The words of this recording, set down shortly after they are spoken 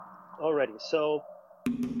Alrighty, so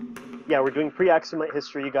yeah, we're doing pre-Aksumite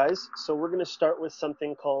history, you guys. So we're going to start with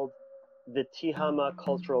something called the Tihama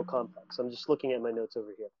Cultural Complex. I'm just looking at my notes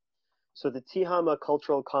over here. So the Tihama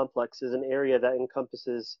Cultural Complex is an area that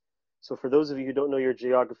encompasses. So for those of you who don't know your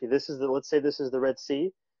geography, let's say this is the Red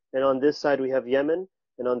Sea, and on this side we have Yemen,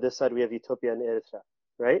 and on this side we have Ethiopia and Eritrea,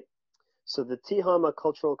 right? So the Tihama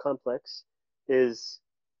Cultural Complex is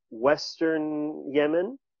Western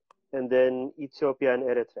Yemen, and then Ethiopia and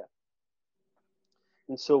Eritrea.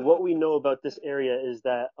 And so what we know about this area is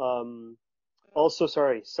that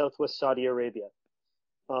Southwest Saudi Arabia.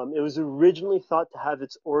 It was originally thought to have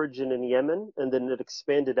its origin in Yemen, and then it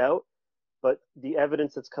expanded out. But the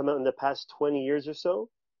evidence that's come out in the past 20 years or so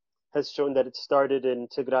has shown that it started in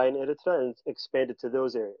Tigray and Eritrea and expanded to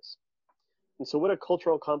those areas. And so what a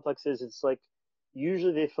cultural complex is, it's like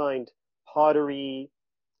usually they find pottery,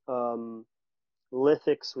 um,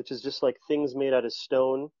 lithics, which is just like things made out of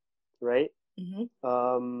stone, right?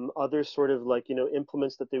 Hmm. Other sort of like,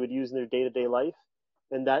 implements that they would use in their day-to-day life.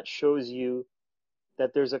 And that shows you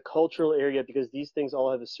that there's a cultural area because these things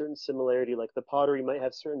all have a certain similarity. Like the pottery might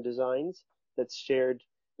have certain designs that's shared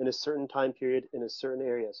in a certain time period in a certain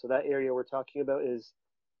area. So that area we're talking about is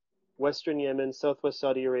Western Yemen, Southwest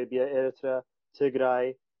Saudi Arabia, Eritrea,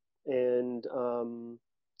 Tigray, and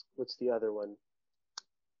what's the other one?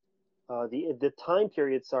 The time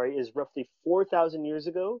period, sorry, is roughly 4,000 years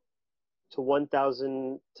ago to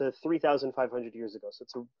 1,000 to 3,500 years ago. So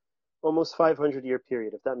it's a almost 500-year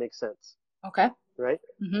period, if that makes sense, Okay. right?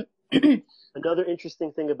 Hmm. Another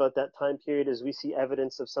interesting thing about that time period is we see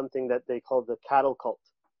evidence of something that they call the cattle cult.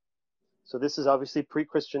 So this is obviously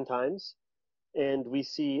pre-Christian times, and we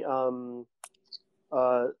see I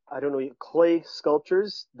don't know, clay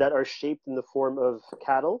sculptures that are shaped in the form of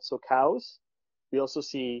cattle, so cows. We also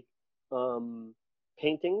see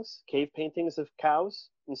paintings, cave paintings of cows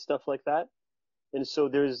and stuff like that. And so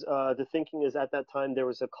there's the thinking is at that time there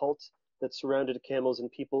was a cult that surrounded camels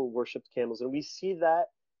and people worshipped camels. And we see that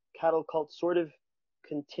cattle cult sort of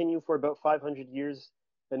continue for about 500 years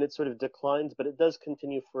and it sort of declines, but it does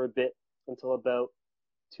continue for a bit until about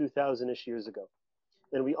 2000-ish years ago.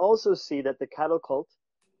 And we also see that the cattle cult,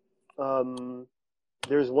 um,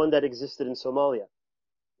 there's one that existed in Somalia,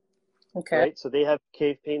 Okay. right? So they have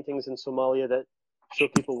cave paintings in Somalia that show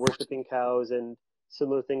people worshiping cows and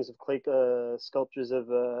similar things of clay sculptures of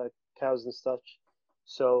cows and such.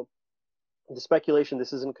 So the speculation,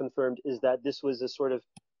 this isn't confirmed, is that this was a sort of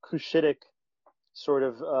Cushitic sort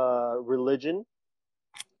of religion,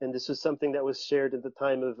 and this was something that was shared at the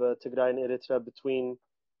time of Tigray and Eritrea between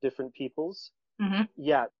different peoples. Hmm.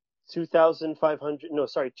 Yeah, 2,500, no,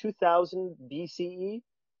 sorry, 2000 BCE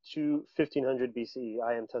to 1500 BCE,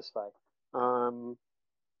 I am testify. Um,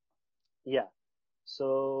 yeah,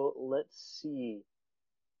 so let's see.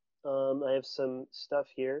 I have some stuff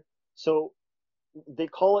here. So they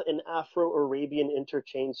call it an Afro-Arabian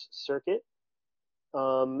interchange circuit.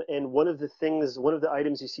 And one of the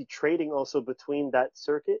items you see trading also between that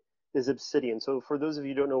circuit is obsidian. So for those of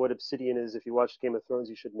you who don't know what obsidian is, if you watched Game of Thrones,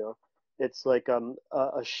 you should know. It's like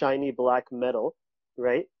a shiny black metal,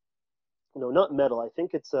 right? No, not metal. I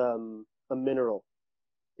think it's a mineral.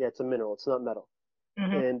 Yeah, it's a mineral. It's not metal,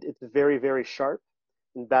 Hmm. and it's very, very sharp.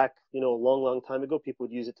 And back, a long, long time ago, people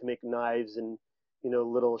would use it to make knives and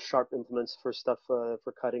little sharp implements for stuff for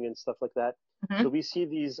cutting and stuff like that. Hmm. So we see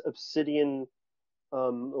these obsidian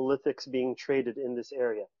lithics being traded in this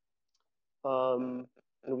area. Um,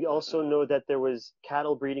 and we also know that there was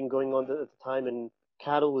cattle breeding going on at the time, and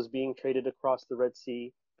cattle was being traded across the Red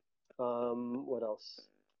Sea. What else?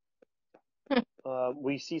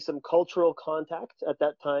 We see some cultural contact at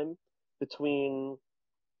that time between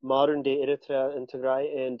modern day Eritrea and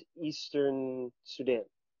Tigray and eastern Sudan,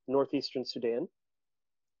 northeastern Sudan.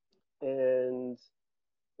 And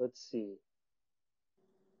let's see.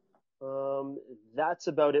 Um, that's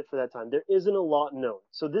about it for that time. There isn't a lot known.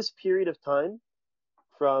 So this period of time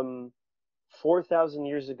from 4,000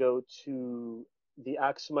 years ago to the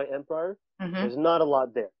Aksumite Empire, Hmm. there's not a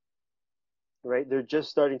lot there, right? They're just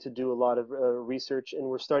starting to do a lot of research, and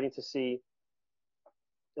we're starting to see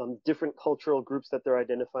different cultural groups that they're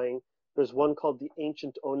identifying. There's one called the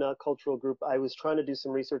Ancient Ona Cultural Group. I was trying to do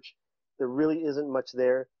some research. There really isn't much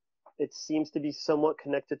there. It seems to be somewhat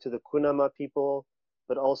connected to the Kunama people,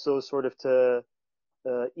 but also sort of to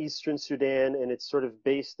Eastern Sudan, and it's sort of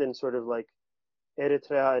based in sort of like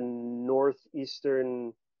Eritrea and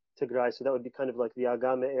northeastern Tigray. So that would be kind of like the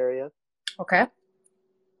Agame area. Okay.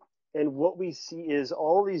 And what we see is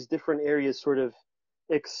all these different areas sort of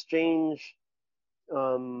exchange,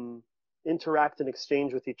 um, interact and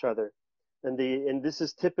exchange with each other. and this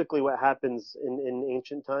is typically what happens in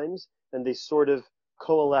ancient times, and they sort of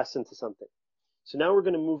coalesce into something. So now we're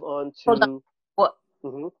going to move on Hold on. to. Well,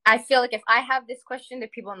 Hmm. I feel like if I have this question, the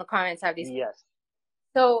people in the comments have these. Yes.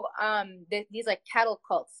 So, these like cattle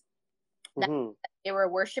cults that Hmm. they were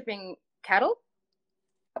worshiping cattle.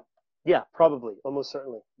 Yeah, probably, almost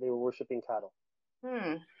certainly, they were worshiping cattle.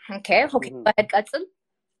 Hmm. Okay. Okay. Hmm. Go ahead, Hudson.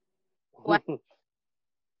 What?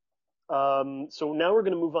 So now we're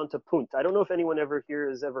going to move on to Punt. I don't know if anyone ever here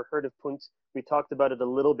has ever heard of Punt. We talked about it a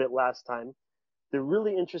little bit last time. The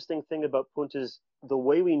really interesting thing about Punt is the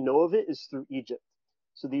way we know of it is through Egypt.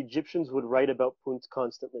 So the Egyptians would write about Punt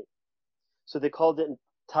constantly. So they called it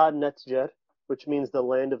Ta Netjer, which means the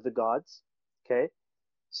land of the gods. Okay.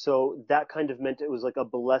 So that kind of meant it was like a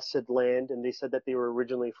blessed land, and they said that they were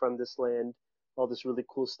originally from this land, all this really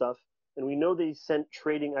cool stuff. And we know they sent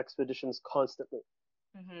trading expeditions constantly.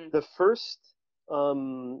 Mm-hmm. The first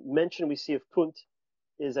mention we see of Punt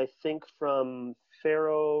is, I think, from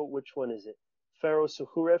Pharaoh. Which one is it? Pharaoh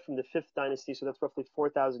Suhure from the 5th dynasty, so that's roughly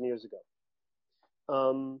 4,000 years ago.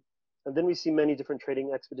 And then we see many different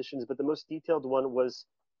trading expeditions, but the most detailed one was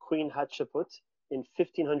Queen Hatshepsut in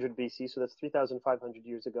 1500 BC, so that's 3,500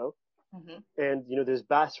 years ago. Mm-hmm. And there's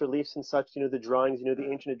bas reliefs and such, the drawings, the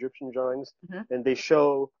ancient Egyptian drawings, Mm-hmm. and they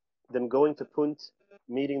show them going to Punt,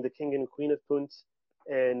 meeting the king and queen of Punt,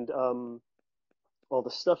 and all the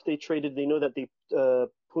stuff they traded. They know that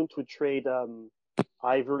Punt would trade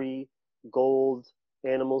ivory, gold,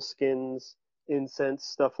 animal skins, incense,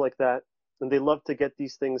 stuff like that, and they love to get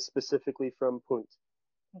these things specifically from Punt.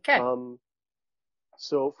 Okay.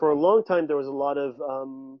 So for a long time there was a lot of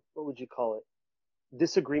what would you call it?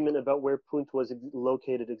 Disagreement about where Punt was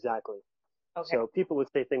located exactly. Okay. So people would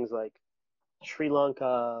say things like Sri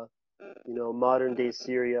Lanka, modern day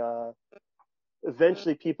Syria.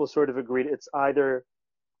 Eventually people sort of agreed it's either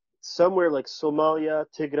somewhere like Somalia,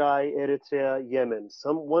 Tigray, Eritrea, Yemen,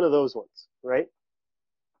 one of those ones, right?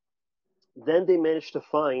 Then they managed to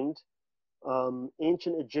find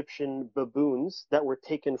ancient Egyptian baboons that were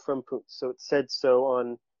taken from Punt. So it said so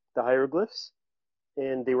on the hieroglyphs,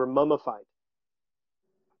 and they were mummified.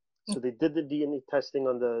 So they did the DNA testing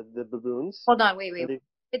on the baboons. Hold on. Wait. And Where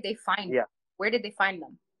did they find? yeah, Where did they find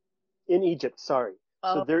them? in Egypt, sorry.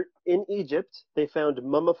 So Oh. they're in Egypt. They found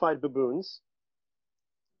mummified baboons,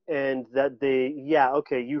 and that yeah,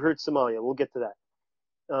 okay, you heard Somalia. We'll get to that.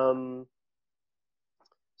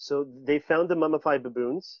 So they found the mummified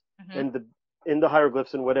baboons, Mm-hmm. and in the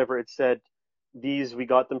hieroglyphs and whatever it said, these we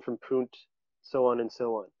got them from Punt, so on and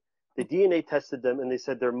so on. They DNA tested them, and they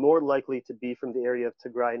said they're more likely to be from the area of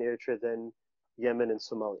Tigray and Eritrea than Yemen and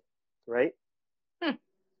Somalia, right?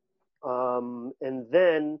 Hmm. And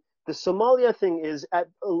then the Somalia thing is at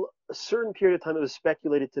a certain period of time it was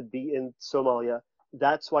speculated to be in Somalia.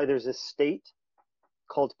 That's why there's a state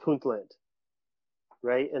called Puntland,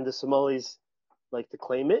 right? And the Somalis like to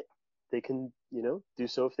claim it. They can, do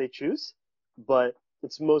so if they choose, but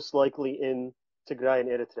it's most likely in Tigray and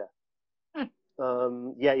Eritrea.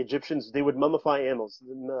 Yeah, Egyptians, they would mummify animals.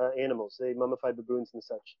 They mummified baboons and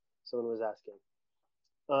such. Someone was asking.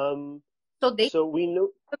 So they So we know.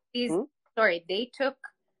 took these. Hmm? Sorry, they took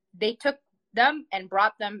them and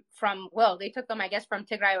brought them from. Well, they took them, I guess, from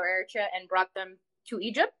Tigray or Eritrea and brought them to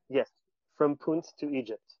Egypt. Yes, from Punt to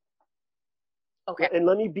Egypt. Okay. And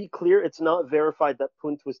let me be clear, it's not verified that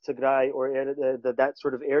Punt was Tigray or that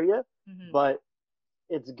sort of area, Mm-hmm. but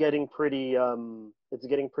it's getting pretty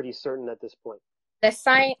certain at this point. The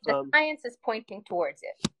science is pointing towards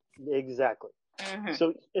it. Exactly. Mm-hmm.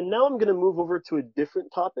 So, and now I'm gonna move over to a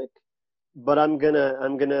different topic, but I'm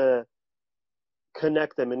gonna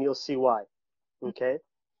connect them, and you'll see why. Okay.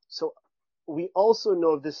 So we also know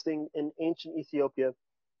of this thing in ancient Ethiopia,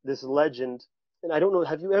 this legend, and I don't know.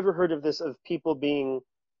 Have you ever heard of this? Of people being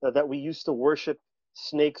that we used to worship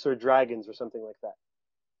snakes or dragons or something like that.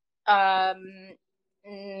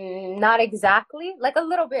 Not exactly. Like a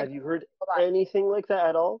little bit. Have you heard anything like that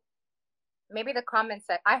at all? Maybe the comments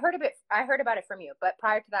said I heard about it from you, but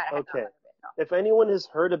prior to that, I had not heard of it. No. If anyone has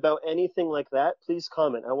heard about anything like that, please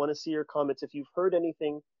comment. I want to see your comments. If you've heard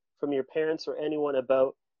anything from your parents or anyone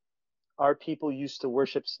about our people used to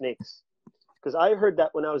worship snakes, because I heard that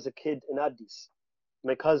when I was a kid in Addis.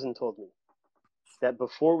 My cousin told me that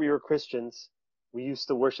before we were Christians, we used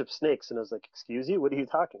to worship snakes, and I was like, "Excuse you? What are you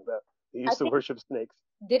talking about? We used to worship snakes."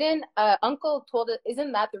 Didn't Uncle told it?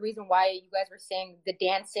 Isn't that the reason why you guys were saying the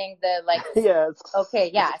dancing, the like? Yes. Okay,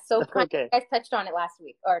 yeah. So okay. You guys touched on it last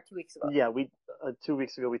week or 2 weeks ago. Yeah, we 2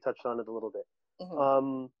 weeks ago we touched on it a little bit.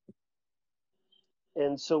 Mm-hmm.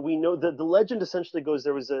 And so we know that the legend essentially goes,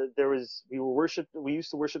 we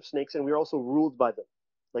used to worship snakes, and we were also ruled by them,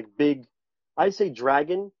 like big, powerful, I say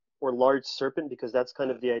dragon or large serpent because that's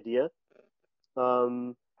kind of the idea.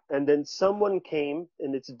 Um, and then someone came,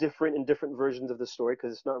 and it's different in different versions of the story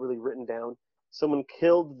because it's not really written down. Someone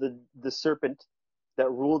killed the serpent that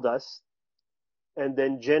ruled us, and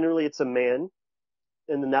then generally it's a man,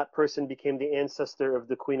 and then that person became the ancestor of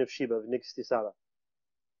the Queen of Sheba, of Nixtisara.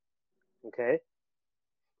 Okay,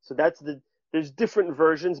 so there's different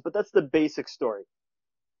versions, but that's the basic story.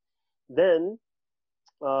 Then,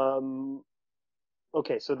 um,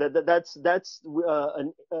 okay, so that's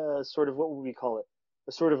sort of, what would we call it?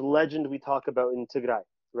 A sort of legend we talk about in Tigray,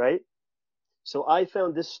 right? So I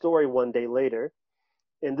found this story one day later,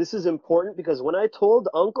 and this is important because when I told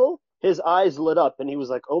Uncle, his eyes lit up and he was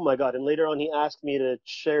like, "Oh my God!" And later on, he asked me to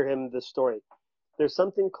share him the story. There's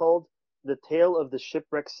something called the Tale of the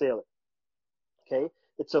Shipwrecked Sailor. Okay,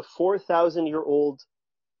 it's a 4,000-year-old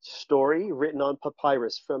story written on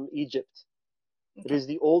papyrus from Egypt. It Okay. is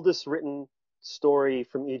the oldest written story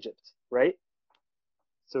from Egypt, right?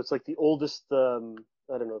 So it's like the oldest, I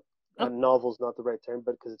don't know, Oh. novel's not the right term,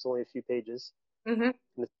 but because it's only a few pages. Mm-hmm. And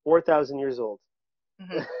it's 4,000 years old.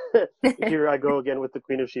 Mm-hmm. Here I go again with the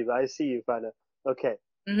Queen of Sheba. I see you, Fana. Okay.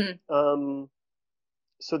 Mm-hmm. Um,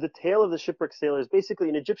 so the tale of the shipwrecked sailor is basically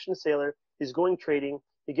an Egyptian sailor. He's going trading.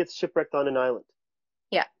 He gets shipwrecked on an island.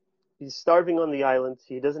 Yeah. He's starving on the island.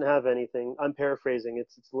 He doesn't have anything. I'm paraphrasing.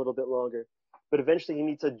 It's a little bit longer. But eventually he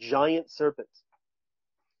meets a giant serpent.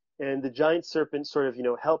 And the giant serpent sort of,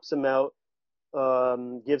 helps him out,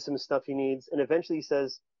 gives him stuff he needs. And eventually he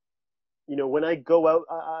says, when I go out,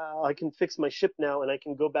 I can fix my ship now and I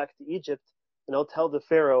can go back to Egypt and I'll tell the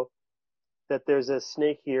Pharaoh that there's a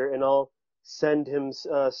snake here and I'll send him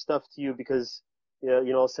stuff to you because,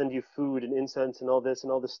 I'll send you food and incense and all this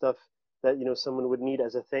stuff that, someone would need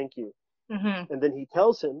as a thank you. Mm-hmm. And then he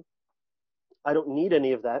tells him, I don't need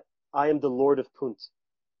any of that. I am the Lord of Punt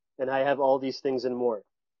and I have all these things and more.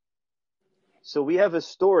 So we have a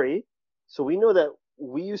story. So we know that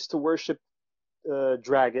we used to worship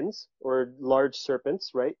dragons or large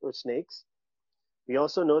serpents, right? Or snakes. We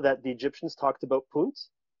also know that the Egyptians talked about Punt.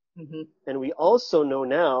 Mm-hmm. And we also know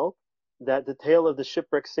now that the tale of the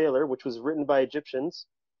shipwrecked sailor, which was written by Egyptians,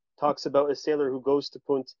 talks about a sailor who goes to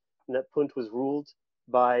Punt and that Punt was ruled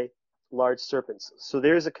by large serpents. So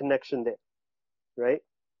there's a connection there, right?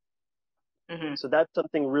 Mm-hmm. So that's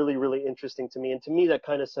something really, really interesting to me. And to me, that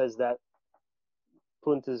kind of says that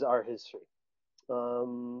Punt is our history.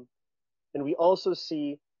 Um, and we also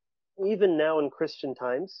see, even now in Christian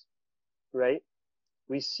times, right?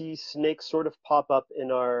 We see snakes sort of pop up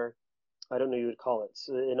in our, I don't know you would call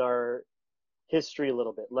it, in our history a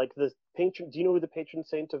little bit. Like the patron, do you know who the patron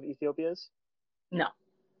saint of Ethiopia is? No.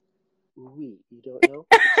 Oui, you don't know?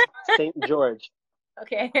 It's Saint George.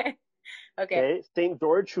 Okay. Okay. Okay, Saint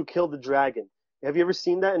George who killed the dragon. Have you ever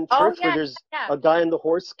seen that in Oh church where yeah, there's yeah, a guy on the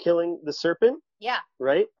horse killing the serpent, yeah.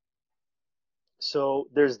 right? So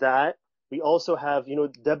there's that. We also have,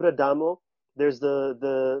 Deborah Damo. There's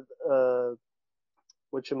the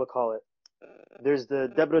what you call it? There's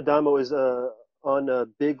the Deborah Damo is on a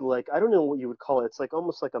big, like, I don't know what you would call it. It's like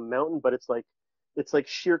almost like a mountain, but it's like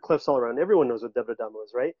sheer cliffs all around. Everyone knows what Deborah Damo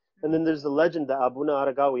is, right? And then there's the legend that Abuna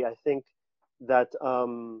Aragawi, I think that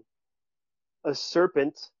a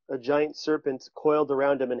serpent, a giant serpent, coiled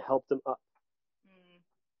around him and helped him up.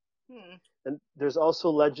 Mm-hmm. And there's also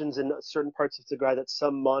legends in certain parts of Tigray that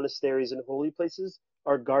some monasteries and holy places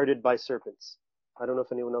are guarded by serpents. I don't know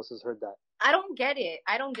if anyone else has heard that. I don't get it.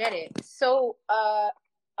 I don't get it. So,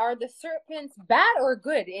 are the serpents bad or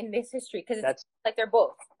good in this history? Because it's That's like they're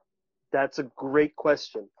both. That's a great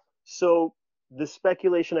question. So the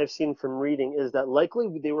speculation I've seen from reading is that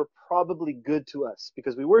likely they were probably good to us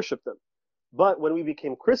because we worship them. But when we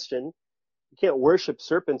became Christian, you can't worship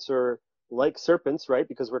serpents or like serpents, right?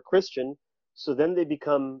 Because we're Christian. So then they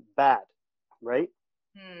become bad, right?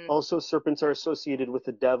 Hmm. Also, serpents are associated with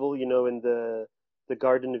the devil. In the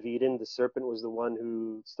Garden of Eden, the serpent was the one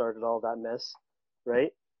who started all that mess,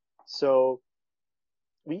 right? So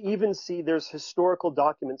we even see there's historical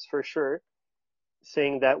documents for sure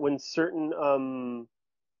saying that when certain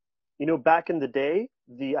back in the day,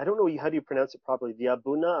 the I don't know how do you pronounce it properly, the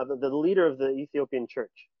Abuna, the leader of the Ethiopian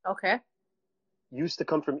church, Okay. used to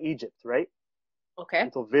come from Egypt, right? Okay.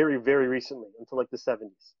 Until very, very recently, until like the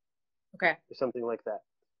 70s Okay. or something like that.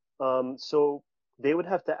 So they would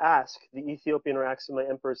have to ask the Ethiopian or Aksumite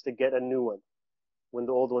emperors to get a new one when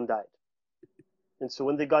the old one died. And so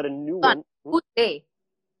when they got a new Hold on. one, Who's they?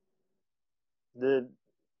 the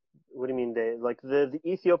what do you mean they? Like the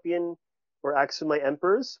Ethiopian or Aksumite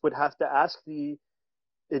emperors would have to ask the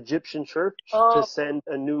Egyptian church to Oh, send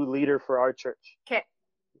a new leader for our church, okay.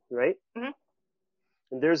 right? Mm-hmm.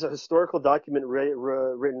 And there's a historical document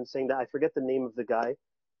written saying that I forget the name of the guy,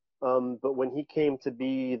 but when he came to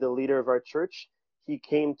be the leader of our church, he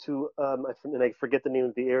came to, and I forget the name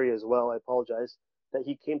of the area as well, I apologize, that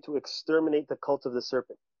he came to exterminate the cult of the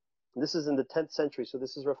serpent. And this is in the 10th century, so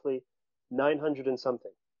this is roughly 900 and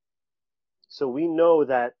something. So we know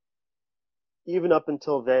that even up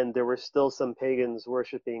until then, there were still some pagans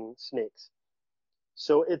worshiping snakes.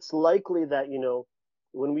 So it's likely that,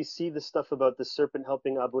 when we see the stuff about the serpent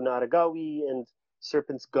helping Abu Naragawi and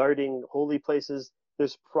serpents guarding holy places,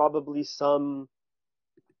 there's probably some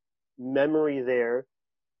memory there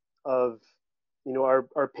of,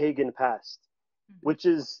 our pagan past, which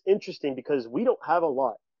is interesting because we don't have a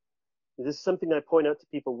lot. This is something I point out to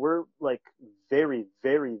people. We're like very,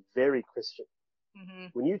 very, very Christian. Mm-hmm.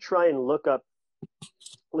 When you try and look up,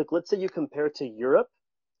 like, let's say you compare to Europe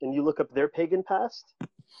and you look up their pagan past,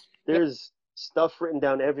 there's stuff written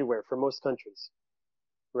down everywhere for most countries,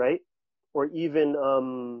 right? Or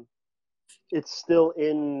even it's still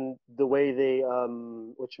in the way they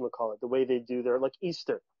the way they do their, like,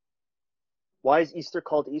 Easter. Why is Easter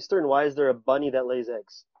called Easter, and why is there a bunny that lays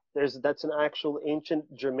eggs? That's an actual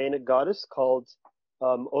ancient Germanic goddess called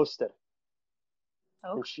Oster,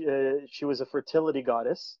 and she was a fertility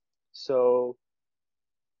goddess, so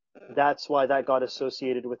that's why that got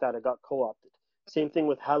associated with that. It got co-opted. Same thing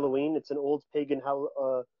with Halloween. It's an old pagan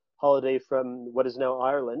holiday from what is now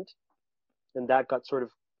Ireland, and that got sort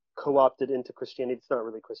of co-opted into Christianity. It's not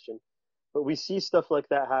really Christian, but we see stuff like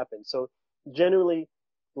that happen. So generally,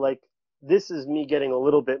 like, this is me getting a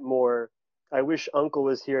little bit more. I wish Uncle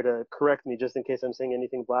was here to correct me just in case I'm saying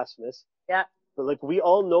anything blasphemous. Yeah. But like, we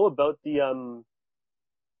all know about the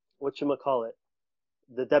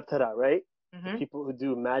the Deptera, right? Mm-hmm. The people who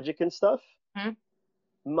do magic and stuff. Mm-hmm.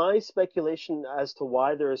 My speculation as to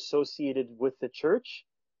why they're associated with the church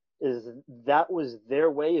is that was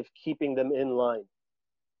their way of keeping them in line.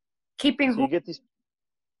 Keeping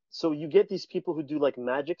So you get these people who do like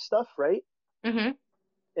magic stuff, right? Mm-hmm.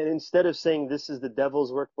 And instead of saying this is the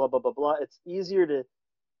devil's work, blah blah blah blah, it's easier to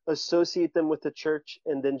associate them with the church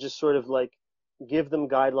and then just sort of like give them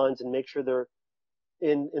guidelines and make sure they're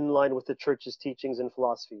in line with the church's teachings and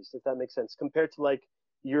philosophies, if that makes sense, compared to like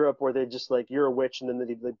Europe, where they just like, you're a witch and then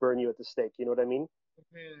they burn you at the stake. You know what I mean?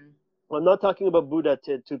 Mm-hmm. Well, I'm not talking about Buddha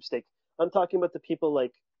tube stake. I'm talking about the people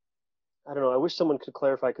like, I don't know. I wish someone could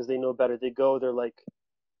clarify because they know better. They're like,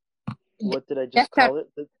 what did I just call it?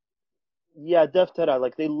 Yeah, Deftera.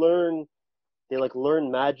 Like they learn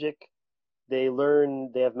magic. They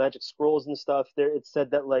have magic scrolls and stuff. It's said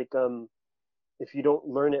that like if you don't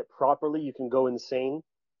learn it properly, you can go insane.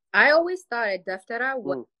 I always thought a Deftera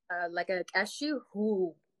was like a Eshu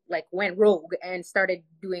who like went rogue and started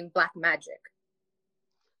doing black magic.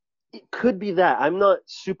 It could be that. I'm not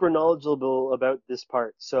super knowledgeable about this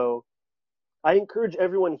part, so I encourage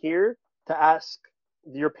everyone here to ask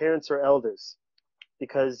your parents or elders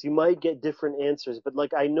because you might get different answers. But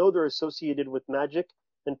like, I know they're associated with magic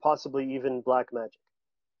and possibly even black magic.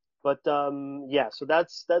 But yeah, so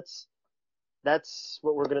that's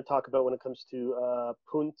what we're going to talk about when it comes to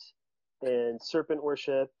Punt and serpent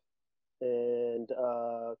worship. And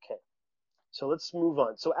okay, so let's move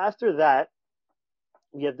on. So after that,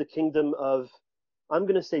 we have the kingdom of, I'm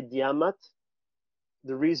going to say Diamat.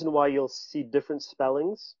 The reason why you'll see different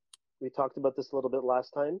spellings, we talked about this a little bit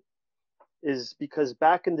last time, is because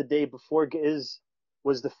back in the day before Ge'ez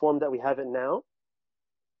was the form that we have it now,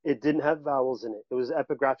 it didn't have vowels in it. It was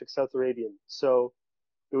epigraphic South Arabian. So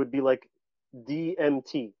it would be like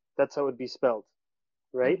DMT. That's how it would be spelled,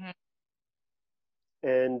 right? Mm-hmm.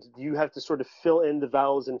 And you have to sort of fill in the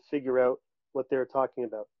vowels and figure out what they're talking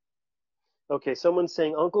about. Okay, someone's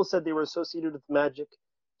saying Uncle said they were associated with magic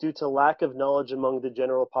due to lack of knowledge among the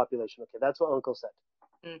general population. Okay, that's what Uncle said.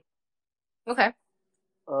 Mm. Okay.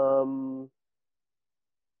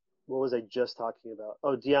 What was I just talking about?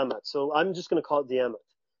 Oh, Diamat. So I'm just going to call it Diamat.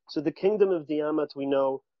 So the kingdom of Diamat, we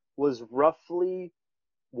know, was roughly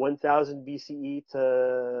 1000 BCE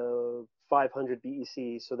to 500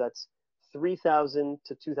 BEC. So that's 3000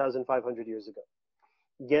 to 2500 years ago.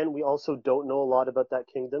 Again, we also don't know a lot about that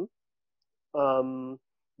kingdom.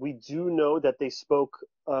 We do know that they spoke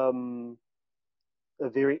a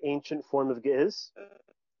very ancient form of Ge'ez,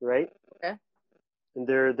 right? Okay. And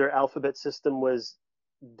their alphabet system was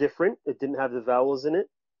different. It didn't have the vowels in it.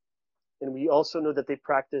 And we also know that they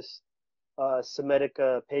practiced Semitic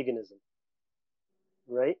paganism,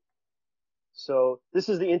 right? So this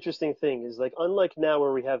is the interesting thing, is like, unlike now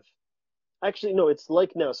where we have, actually, no, it's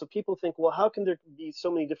like now. So people think, well, how can there be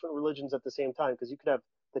so many different religions at the same time? Because you could have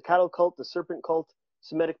the cattle cult, the serpent cult,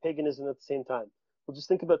 Semitic paganism at the same time. Well, just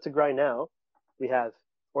think about Tigray now. We have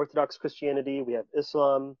Orthodox Christianity, we have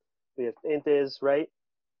Islam, we have Entes, right?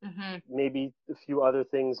 Mm-hmm. Maybe a few other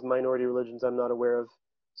things, minority religions I'm not aware of.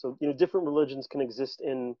 So, different religions can exist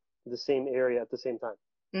in the same area at the same time.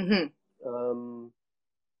 Mm-hmm.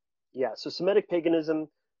 Yeah, so Semitic paganism,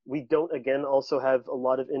 we don't, again, also have a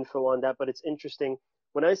lot of info on that, but it's interesting.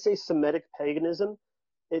 When I say Semitic paganism,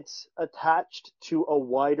 it's attached to a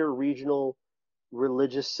wider regional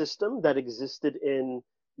religious system that existed in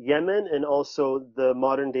Yemen and also the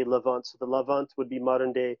modern day Levant. So the Levant would be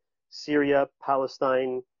modern day Syria,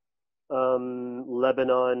 Palestine,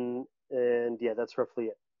 Lebanon, and yeah, that's roughly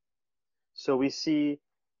it. So we see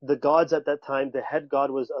the gods at that time, the head god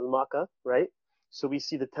was Al-Maka, right? So we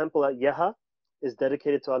see the temple at Yeha is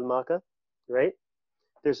dedicated to Al-Maka, right?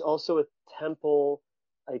 There's also a temple,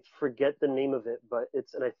 I forget the name of it, but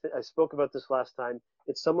and I spoke about this last time.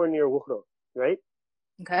 It's somewhere near Wuhro, right?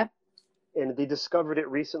 Okay. And they discovered it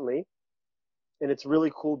recently, and it's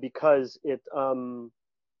really cool because it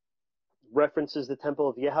references the temple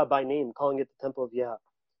of Yeha by name, calling it the temple of Yeha.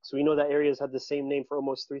 So we know that area has had the same name for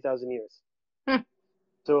almost 3,000 years. Hmm.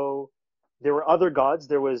 So there were other gods.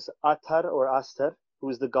 There was Atar or Aster, who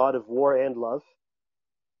is the god of war and love.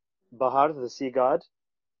 Bahar, the sea god.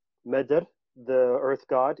 Medr, the earth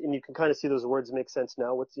god. And you can kind of see those words make sense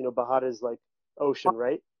now. Bahar is like ocean,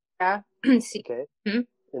 right? Yeah. See. Okay. Hmm.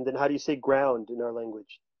 And then how do you say ground in our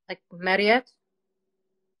language? Like Marriott.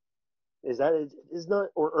 Is not,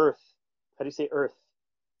 or earth? How do you say earth?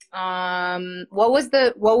 What was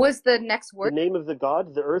the next The word? name of the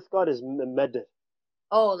god, the earth god, is Medr.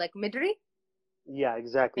 Oh, like Midri? Yeah,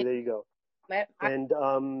 exactly. There you go. I- And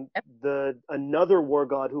the another war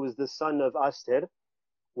god who was the son of Aster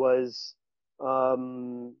was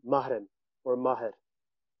Mahrem or Maher.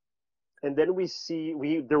 And then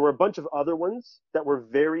there were a bunch of other ones that were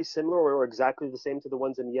very similar or exactly the same to the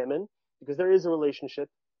ones in Yemen, because there is an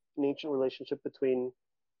ancient relationship between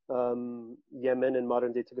Yemen and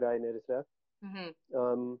modern day Tigray and Eritrea.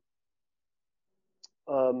 Mhm.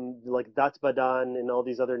 Um, like Datbadan and all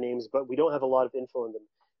these other names, but we don't have a lot of info on them.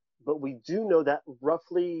 But we do know that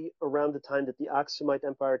roughly around the time that the Aksumite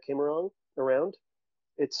Empire came around,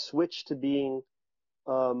 it switched to being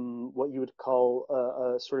what you would call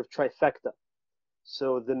a sort of trifecta.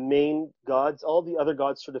 So the main gods, all the other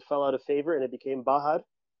gods sort of fell out of favor, and it became Bahar,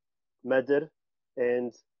 Medr,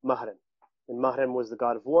 and Mahrem. And Mahrem was the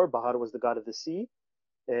god of war, Bahar was the god of the sea,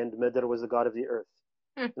 and Medr was the god of the earth.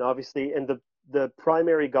 Hmm. And obviously, and the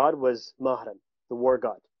primary god was Mahrem, the war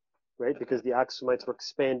god, right? Because the Aksumites were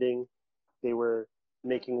expanding, they were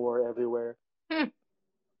making war everywhere Hmm.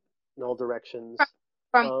 in all directions.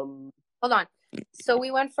 From, from Um, hold on. So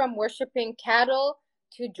we went from worshiping cattle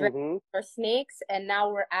to dragons mhm. or snakes, and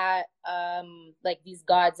now we're at like these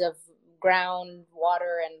gods of ground,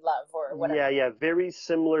 water, and love, or whatever. Yeah, very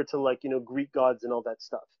similar to like, Greek gods and all that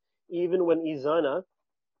stuff. Even when Izana,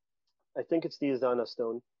 I think it's the Izana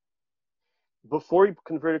stone, before he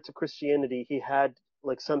converted to Christianity, he had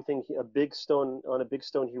like something, a big stone, on a big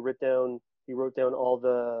stone, he wrote down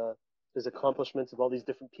all his accomplishments of all these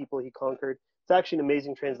different people he conquered. It's actually an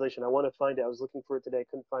amazing translation. I want to find it. I was looking for it today. I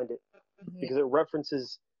couldn't find it Mhm. because it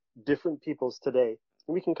references different peoples today.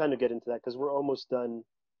 And we can kind of get into that because we're almost done.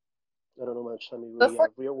 I don't know how much time we really Before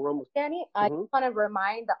have. We're almost. Danny, I Mhm. want to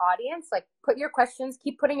remind the audience, like,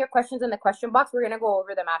 keep putting your questions in the question box. We're gonna go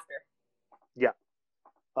over them after. Yeah.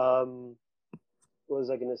 Um, what was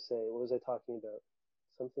I going to say? What was I talking about?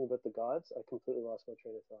 Something about the gods? I completely lost my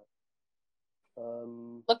train of thought.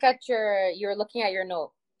 You're looking at your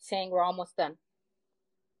note saying we're almost done.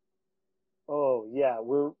 Oh yeah,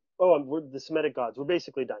 we're the Semitic gods. We're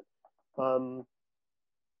basically done. Um,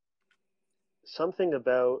 something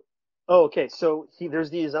about oh okay. So there's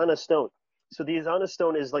the Izana stone. So the Izana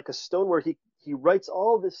stone is like a stone where he writes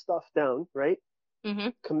all this stuff down, right? Mm-hmm.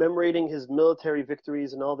 Commemorating his military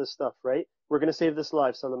victories and all this stuff, right? We're gonna save this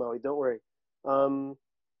live, Salamawi. Don't worry. Um,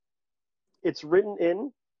 it's written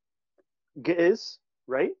in Ge'ez,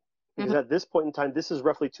 right? Because Mm-hmm. at this point in time, this is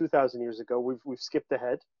roughly 2,000 years ago. We've skipped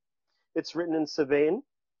ahead. It's written in Sabaean,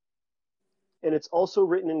 and it's also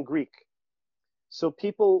written in Greek. So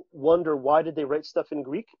people wonder why did they write stuff in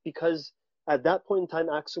Greek? Because at that point in time,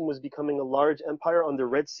 Aksum was becoming a large empire on the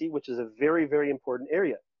Red Sea, which is a very, very important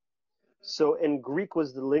area. So, and Greek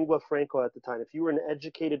was the lingua franca at the time. If you were an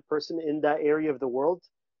educated person in that area of the world,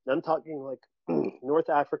 and I'm talking like North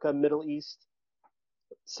Africa, Middle East,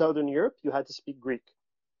 Southern Europe, you had to speak Greek.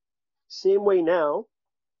 Same way now,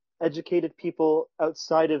 educated people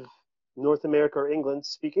outside of North America or England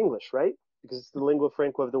speak English, right? Because it's the lingua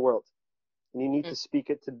franca of the world. And you need to speak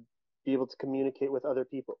it to be able to communicate with other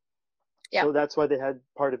people. Yeah. So that's why they had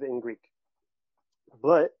part of it in Greek.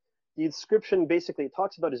 But the inscription basically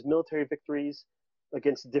talks about his military victories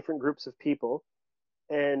against different groups of people,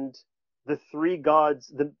 and the three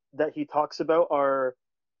gods that he talks about are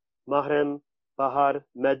Mahrem, Bahar,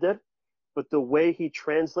 Meder, but the way he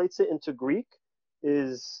translates it into Greek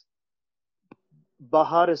is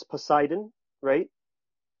Bahar is Poseidon, right?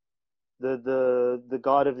 The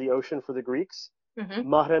god of the ocean for the Greeks.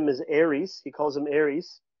 Mm-hmm. Mahrem is Ares. He calls him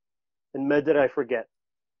Ares, and Meder I forget.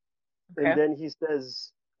 And Okay. then he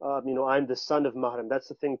says, I'm the son of Mahrem. That's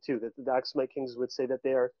the thing too. That the Aksumite kings would say that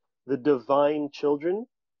they are the divine children.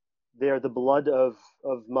 They are the blood of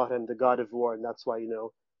Mahrem, the god of war, and that's why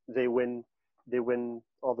they win they win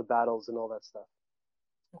all the battles and all that stuff.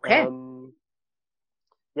 Okay. Um,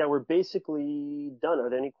 yeah, we're basically done. Are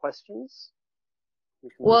there any questions? We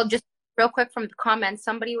can Well, just just real quick from the comments,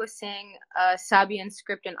 somebody was saying Sabian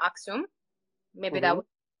script in Aksum. Maybe that Mhm. was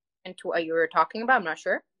into what you were talking about. I'm not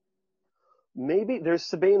sure. Maybe there's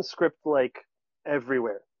Sabaean script like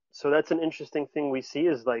everywhere. So that's an interesting thing we see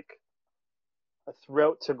is like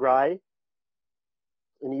throughout Tigray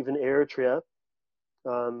and even Eritrea,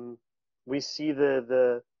 um, we see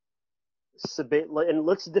the Sabaean, and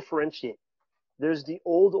let's differentiate. There's the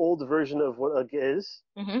old version of what is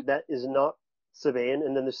Mm-hmm. that is not Sabaean,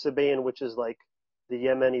 and then the Sabaean, which is like the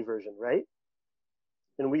Yemeni version, right?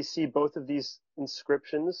 And we see both of these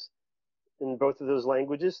inscriptions in both of those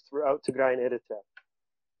languages throughout Tigray and Eritrea.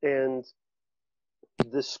 And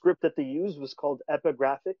the script that they used was called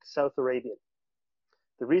epigraphic South Arabian.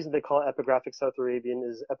 The reason they call it epigraphic South Arabian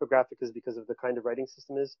is epigraphic is because of the kind of writing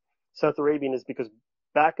system is. South Arabian is because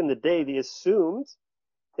back in the day they assumed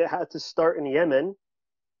it had to start in Yemen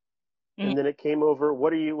Mm-hmm. and then it came over.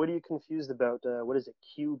 What are you confused about? What is it?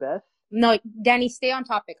 Q Beth? No, Danny, stay on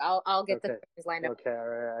topic. I'll get the Okay. questions lined up. Okay, all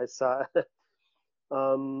right. I saw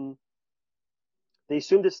um they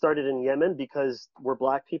assumed it started in Yemen because we're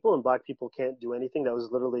black people and black people can't do anything. That was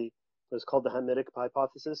literally it was called the Hamitic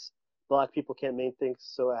hypothesis. Black people can't make things,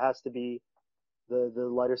 so it has to be the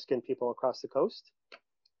lighter skinned people across the coast.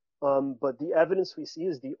 But the evidence we see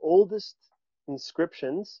is the oldest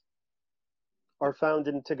inscriptions are found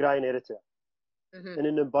in Tigray and Eritrea Mm-hmm. and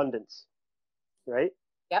in abundance, right?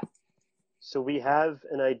 Yep. So we have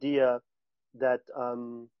an idea that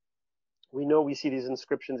we know we see these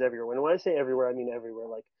inscriptions everywhere. When I say everywhere, I mean everywhere.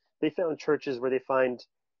 Like they found churches where they find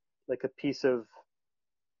like a piece of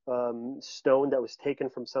stone that was taken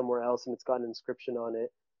from somewhere else and it's got an inscription on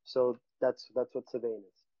it. So that's what Sabaean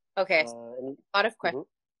is. Okay. So And a lot of questions.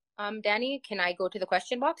 mhm. Danny, can I go to the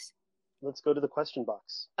question box? Let's go to the question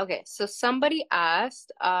box. Okay. So somebody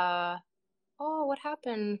asked, oh, what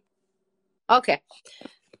happened? Okay.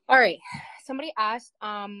 All right. Somebody asked,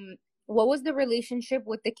 what was the relationship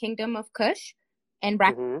with the kingdom of Kush and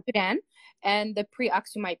bracket Hmm. Sudan and the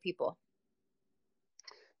pre-Aksumite people?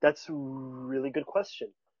 That's a really good question.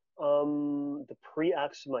 The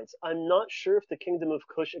pre-Axumites. I'm not sure if the kingdom of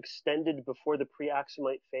Kush extended before the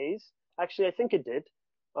pre-Axumite phase. Actually, I think it did.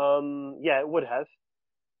 Yeah, it would have.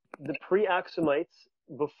 The pre-Axumites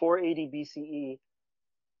before 80 BCE.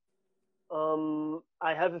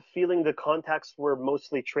 I have a feeling the contacts were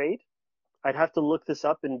mostly trade. I'd have to look this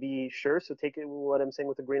up and be sure. So take it, what I'm saying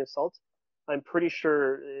with a grain of salt. I'm pretty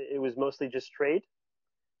sure it was mostly just trade,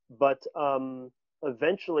 but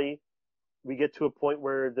eventually we get to a point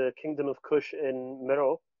where the kingdom of Kush and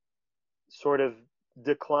Meroe sort of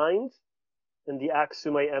declined, and the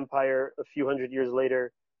Aksumite Empire a few hundred years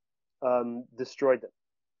later destroyed them.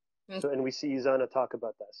 Mm. So, and we see Izana talk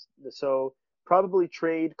about this. So probably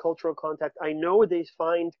trade, cultural contact. I know they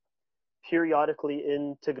find periodically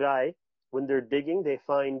in Tigray when they're digging, they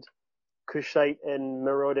find Kushite and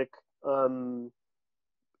Meroitic um,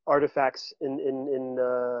 artifacts in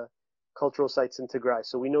cultural sites in Tigray.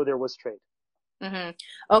 So we know there was trade. Mm-hmm.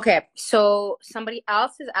 Okay, so somebody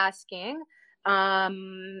else is asking.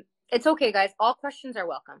 It's okay, guys. All questions are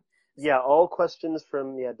welcome. Yeah, all questions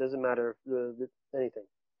from it doesn't matter anything.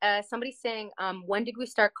 Somebody's saying, when did we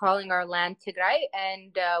start calling our land Tigray,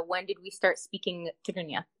 and when did we start speaking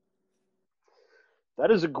Tigrinya? That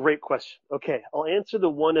is a great question. Okay, I'll answer the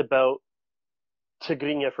one about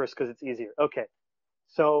Tigrinya first because it's easier. Okay,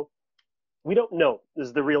 so we don't know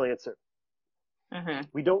is the real answer. Mm-hmm.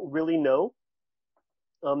 We don't really know.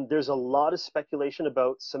 There's a lot of speculation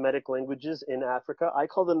about Semitic languages in Africa. I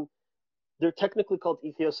call them, they're technically called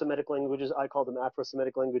Ethio-Semitic languages. I call them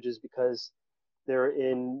Afro-Semitic languages because they're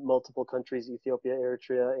in multiple countries, Ethiopia,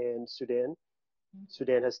 Eritrea, and Sudan.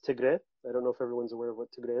 Sudan has Tigray. I don't know if everyone's aware of what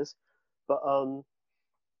Tigray is. But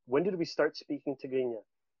when did we start speaking Tigrinya?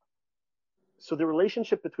 So the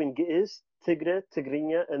relationship between Giz, Tigre,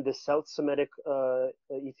 Tigrinya, and the South Semitic,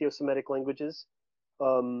 Ethio-Semitic languages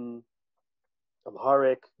um,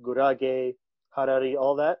 Amharic, Gurage, Harari,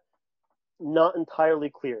 all that, not entirely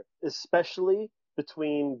clear, especially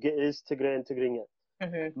between Ge'ez, Tigray, and Tigrinya.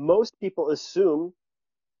 Mm-hmm. Most people assume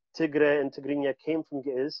Tigray and Tigrinya came from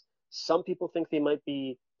Ge'ez. Some people think they might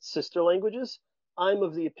be sister languages. I'm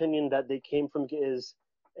of the opinion that they came from Ge'ez,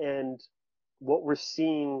 and what we're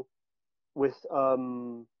seeing with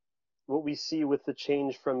what we see with the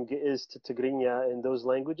change from Ge'ez to Tigrinya in those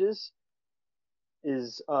languages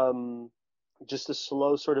is just a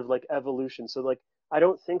slow sort of like evolution. So like I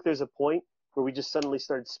don't think there's a point where we just suddenly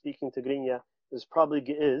started speaking Tigrinya. It was probably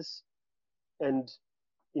Ge'ez, and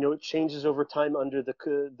it changes over time under the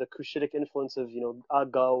Cushitic influence of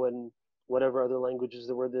Agao and whatever other languages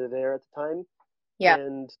that were there at the time. Yeah,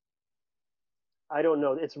 And I don't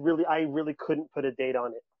know. I really couldn't put a date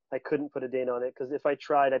on it. I couldn't put a date on it because if I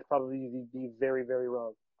tried, I'd probably be very, very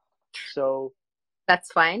wrong. So,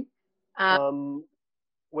 that's fine. Um, um,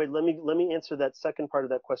 wait, let me answer that second part of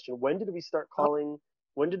that question. When did we start oh, calling?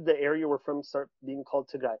 When did the area we're from start being called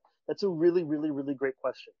Tigray? That's a really, really, really great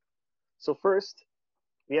question. So first,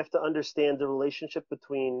 we have to understand the relationship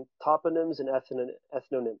between toponyms and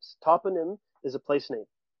ethnonyms. Toponym is a place name.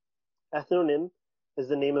 Ethnonym is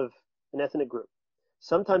the name of an ethnic group.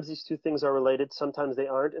 Sometimes these two things are related, sometimes they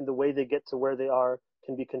aren't, and the way they get to where they are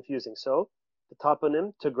can be confusing. So, the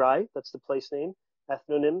toponym, Tigray, that's the place name.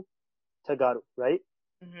 Ethnonym, Tagaru, right?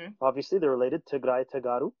 mm-hmm. Obviously, they're related, Tigray,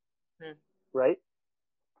 Tagaru, Mm. right?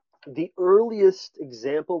 The earliest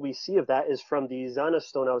example we see of that is from the Izana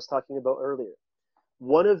stone I was talking about earlier.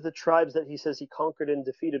 One of the tribes that he says he conquered and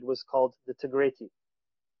defeated was called the Tigreti.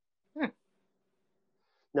 Hmm.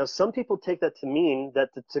 Now, some people take that to mean that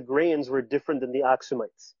the Tigrayans were different than the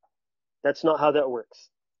Aksumites. That's not how that works.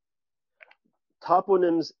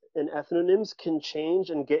 Toponyms and ethnonyms can change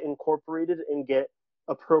and get incorporated and get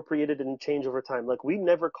appropriated and change over time. Like we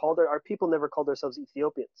never called our people never called ourselves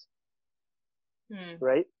Ethiopians, Hmm.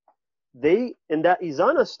 right? They in that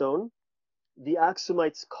Izana stone, the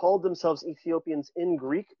Aksumites called themselves Ethiopians in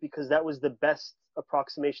Greek because that was the best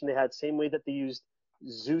approximation they had. Same way that they used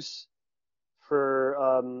Zeus for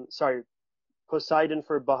Poseidon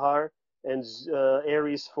for Bahar and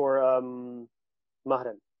Ares for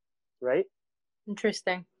Mahran, right?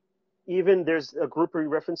 Interesting. Even there's a group of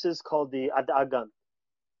references called the Ad-Agam,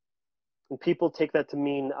 and people take that to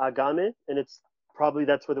mean Agame, and it's probably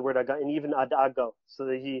that's where the word Agam, and even Ad-Agaw, so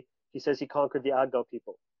that he says he conquered the Agaw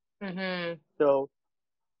people. Mm-hmm. So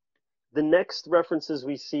the next references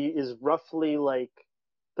we see is roughly like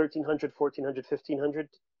 1300, 1400, 1500,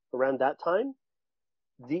 around that time.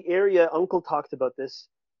 The area, Uncle talked about this,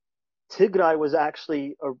 Tigray was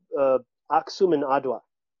actually Aksum and Adwa.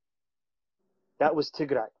 That was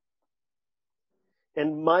Tigray.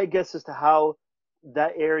 And my guess as to how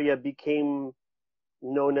that area became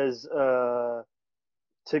known as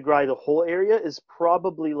Tigray, the whole area, is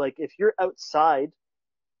probably like if you're outside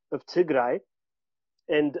of Tigray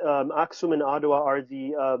and Aksum and Adwa are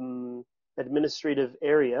the administrative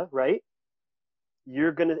area, right?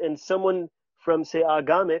 And someone from, say,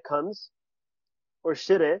 Agame comes, or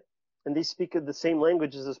Shire, and they speak the same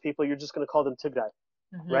language as those people, you're just going to call them Tigray,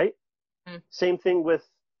 Mm-hmm. right? Same thing with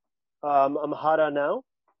Amhara now.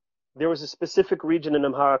 There was a specific region in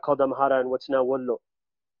Amhara called Amhara in what's now Wollo.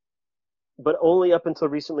 But only up until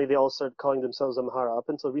recently, they all started calling themselves Amhara. Up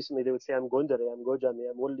until recently, they would say, I'm Gondare, I'm Gojami,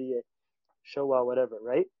 I'm Wolliye, Showa, whatever,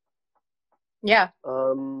 right? Yeah.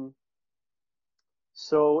 Um,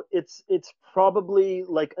 so it's probably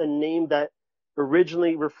like a name that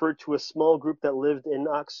originally referred to a small group that lived in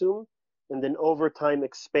Aksum, and then over time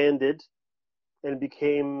expanded and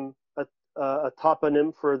became a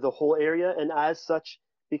toponym for the whole area, and as such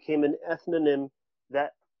became an ethnonym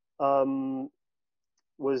that um,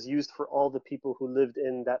 was used for all the people who lived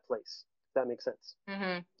in that place. If that makes sense.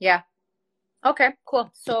 Mm-hmm. Yeah. Okay, cool.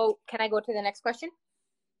 So can I go to the next question?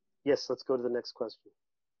 Yes, let's go to the next question.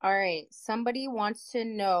 All right. Somebody wants to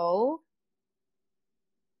know.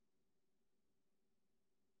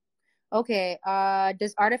 Okay,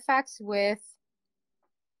 does artifacts with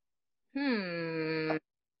hmm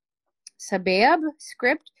Sabaeab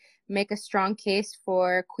script make a strong case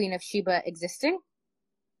for Queen of Sheba existing?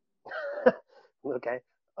 Okay.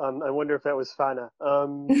 I wonder if that was Fana.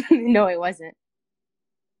 No, it wasn't.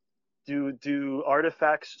 Do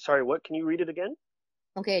artifacts? Sorry, what? Can you read it again?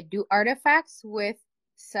 Okay, do artifacts with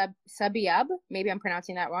Sabiab, maybe I'm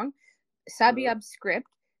pronouncing that wrong, Uh-huh. Sabiab script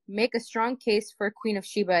make a strong case for Queen of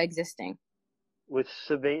Sheba existing? With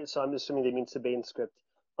Sabine, so I'm assuming they mean Sabine script.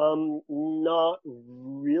 Not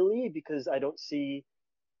really, because I don't see.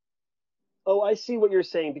 Oh, I see what you're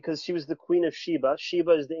saying because she was the queen of Sheba.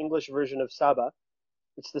 Sheba is the English version of Saba,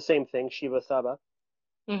 It's the same thing, Shiva Saba.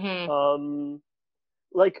 Mm-hmm. Um,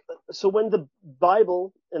 like, so when the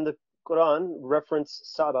Bible and the Quran reference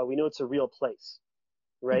Saba, we know it's a real place,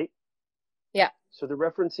 right? Yeah. So they're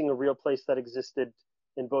referencing a real place that existed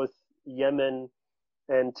in both Yemen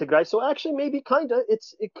and Tigray. So actually, maybe kinda,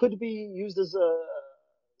 it could be used as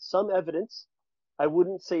some evidence. I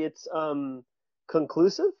wouldn't say it's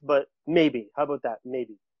conclusive, but maybe. How about that?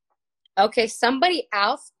 Maybe. Okay, somebody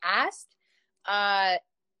else asked, uh,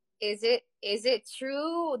 is it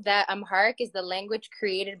true that Amharic is the language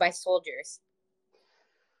created by soldiers?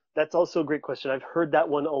 That's also a great question. I've heard that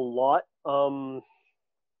one a lot.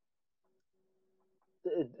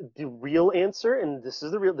 The real answer, and this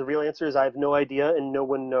is the real answer is I have no idea and no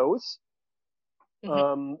one knows.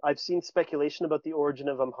 Mm-hmm. I've seen speculation about the origin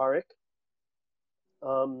of Amharic.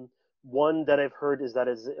 Um, one that I've heard is that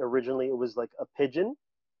is originally it was like a pidgin.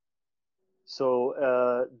 So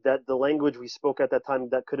that the language we spoke at that time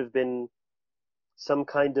that could have been some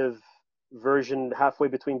kind of version halfway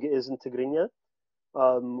between Ge'ez and Tigrinya.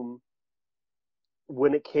 Um,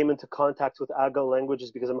 when it came into contact with Aga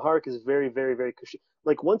languages, because Amharic is very, very, very Cushitic.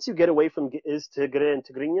 Like once you get away from Ge'ez, Tigray, and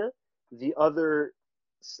Tigrinya, the other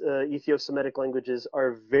Ethio-Semitic languages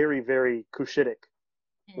are very, very Cushitic,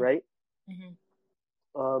 right?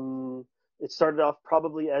 Mm-hmm. Um, it started off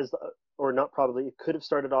probably as, or not probably, it could have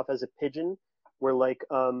started off as a pidgin, where like,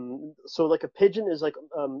 so like a pidgin is like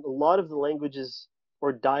a lot of the languages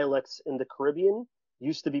or dialects in the Caribbean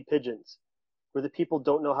used to be pidgins, where the people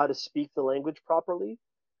don't know how to speak the language properly,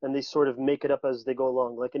 and they sort of make it up as they go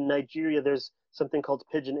along. Like in Nigeria, there's something called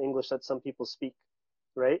pidgin English that some people speak,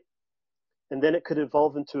 right? And then it could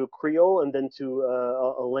evolve into a Creole and then to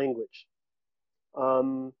a language.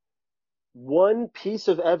 Um, one piece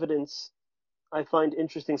of evidence I find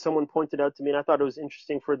interesting, someone pointed out to me, and I thought it was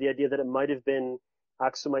interesting for the idea that it might have been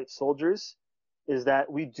Aksumite soldiers, is that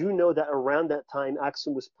we do know that around that time,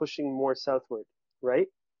 Aksum was pushing more southward, right?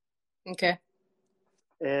 Okay.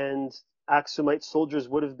 And Aksumite soldiers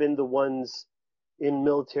would have been the ones in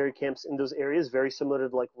military camps in those areas, very similar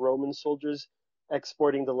to like Roman soldiers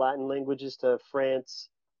exporting the Latin languages to France,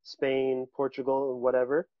 Spain, Portugal, and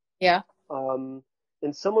whatever. Yeah. Um,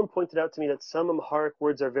 and someone pointed out to me that some Amharic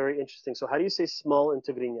words are very interesting. So how do you say small in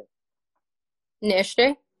Tigrinya?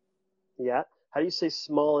 Nishte? Yeah. How do you say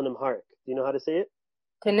small in Amharic? Do you know how to say it?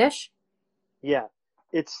 Tanish? Yeah.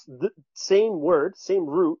 It's the same word, same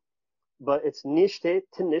root, but it's nishte,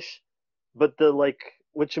 tinish, but the like,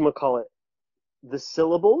 whatchamacallit, the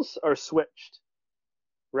syllables are switched,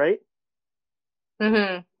 right?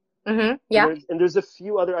 Mm-hmm. Mm-hmm. And Yeah. there's a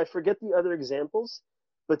few other, I forget the other examples,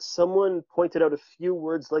 but someone pointed out a few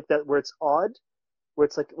words like that where it's odd, where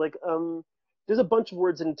it's there's a bunch of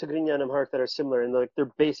words in Tigrinya and Amharic that are similar and like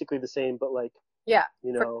they're basically the same, but like, Yeah.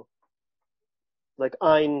 you For, know, like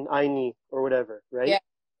ein, eini, or whatever, right? yeah.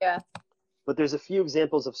 Yeah. But there's a few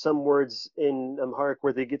examples of some words in Amharic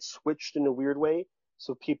where they get switched in a weird way.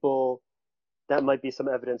 So people, that might be some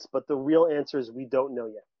evidence, but the real answer is we don't know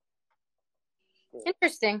yet. Yeah.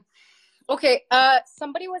 Interesting. Okay,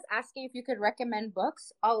 somebody was asking if you could recommend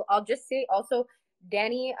books. I'll just say also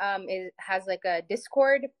Danny has like a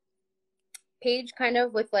Discord page kind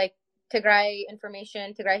of with like Tigray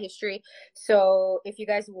information, Tigray history. So if you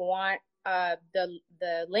guys want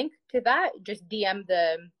the link to that, just DM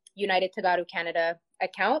the United Tagaru Canada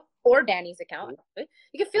account or Danny's account. Mm-hmm.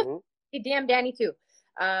 You can feel Mm-hmm. free to DM Danny too.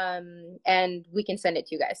 And we can send it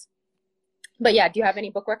to you guys. But yeah, do you have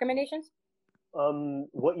any book recommendations?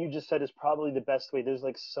 What you just said is probably the best way. There's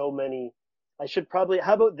like so many. I should probably.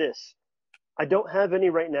 How about this? I don't have any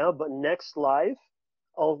right now, but next live,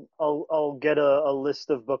 I'll get a list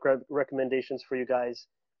of book recommendations for you guys,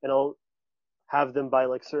 and I'll have them by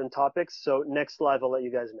like certain topics. So next live, I'll let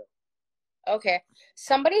you guys know. Okay.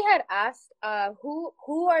 Somebody had asked,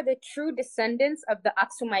 who are the true descendants of the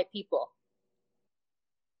Aksumite people?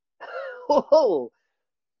 Oh,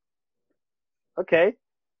 okay.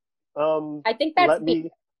 I think that's Let me. me.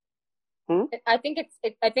 Hmm? I think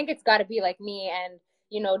it's got to be like me and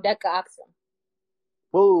Deka Aksum.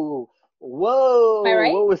 Whoa, Am I whoa,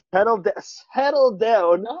 right? whoa! Settle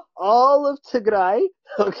down. No. All of Tigray,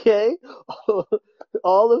 okay?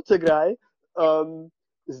 All of Tigray,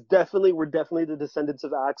 is definitely we're definitely the descendants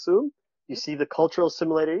of Aksum. You see the cultural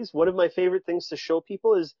similarities. One of my favorite things to show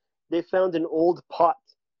people is they found an old pot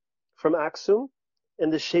from Aksum in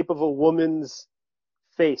the shape of a woman's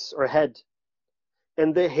face or head,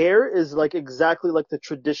 and the hair is like exactly like the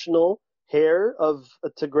traditional hair of a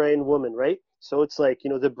Tigrayan woman, right? So it's like,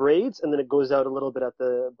 the braids and then it goes out a little bit at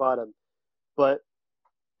the bottom. But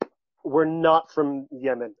we're not from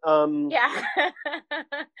Yemen. Yeah.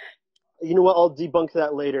 You know what? I'll debunk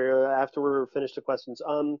that later after we're finished the questions.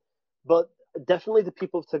 But definitely the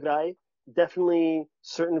people of Tigray, definitely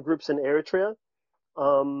certain groups in Eritrea.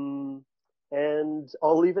 Um, and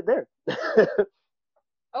I'll leave it there.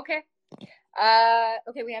 Okay.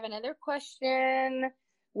 Okay, we have another question,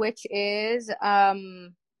 which is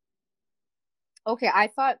okay, I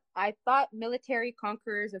thought military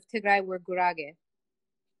conquerors of Tigray were Gurage.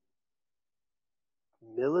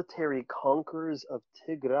 Military conquerors of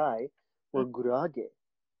Tigray were Gurage.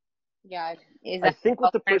 Yeah, is I that think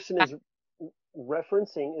what the person is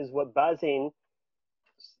referencing is what Bazin,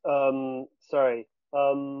 sorry,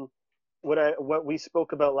 what we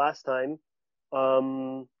spoke about last time,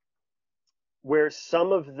 um, where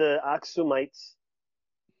some of the Aksumites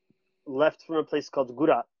left from a place called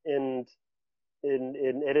Gura in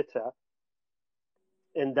Eritrea,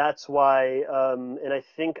 and that's why, and I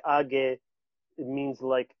think Age it means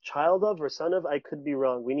like child of or son of. I could be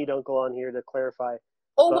wrong. We need Uncle on here to clarify.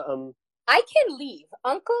 Oh, But I can leave.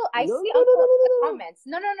 Uncle, I no, see no, no, Uncle no, in no, the no, no. comments.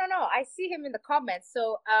 No, no, no, no. I see him in the comments.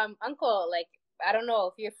 So, Uncle, like, I don't know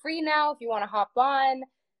if you're free now, if you want to hop on.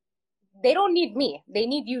 They don't need me. They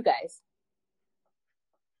need you guys.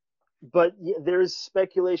 But yeah, there's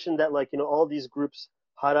speculation that like all these groups,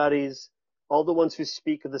 Hararis, all the ones who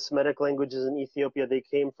speak the Semitic languages in Ethiopia, they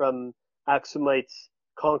came from Aksumites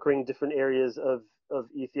conquering different areas of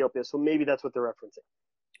Ethiopia. So maybe that's what they're referencing.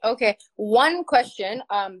 Okay. One question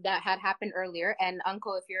that had happened earlier, and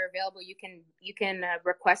Uncle, if you're available, you can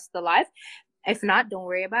request the live. If not, don't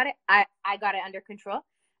worry about it. I got it under control.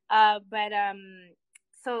 But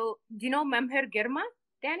so do you know Memher Girma,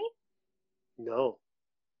 Danny? No.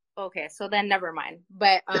 Okay, so then never mind.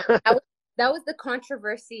 But that was the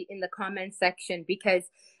controversy in the comment section because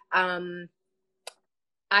um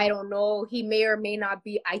I don't know, he may or may not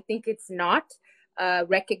be, I think it's not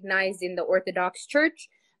recognized in the Orthodox Church.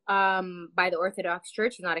 By the Orthodox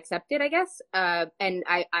Church, he's not accepted, I guess. And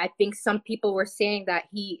I think some people were saying that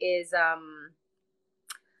he is a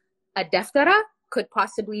deftera, could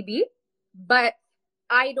possibly be, but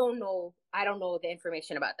I don't know the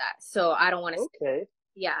information about that, so I don't want to. Okay.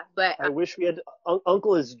 Yeah, but I wish we had.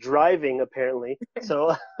 Uncle is driving apparently,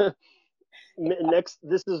 so next.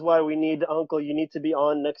 This is why we need Uncle. You need to be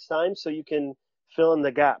on next time so you can fill in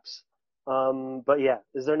the gaps. But yeah,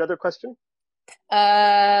 is there another question?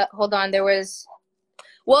 hold on, there was,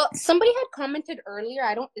 well, somebody had commented earlier.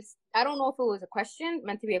 I don't know if it was a question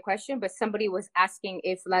meant to be a question, but somebody was asking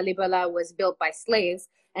if Lalibela was built by slaves.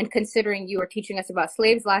 And considering you were teaching us about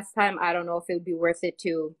slaves last time, I don't know if it would be worth it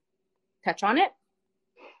to touch on it.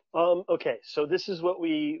 Okay, so this is what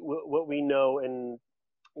we know, and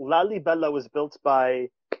Lalibela was built by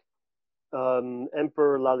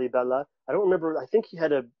Emperor Lalibela. I don't remember. I think he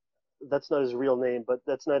had a. That's not his real name, but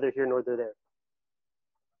that's neither here nor there.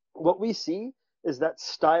 What we see is that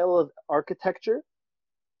style of architecture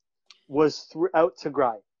was throughout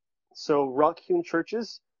Tigray. So rock-hewn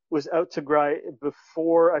churches was out Tigray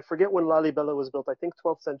before. I forget when Lalibela was built. I think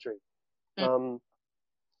 12th century. Mm.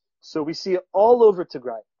 So we see it all over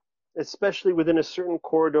Tigray, especially within a certain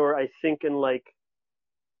corridor. I think in like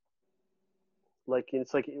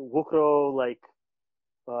it's like Wukro, like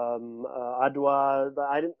Adwa.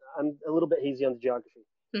 I'm a little bit hazy on the geography,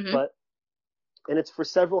 Mm-hmm. but and it's for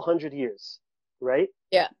several hundred years, right?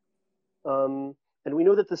 Yeah. And we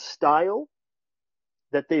know that the style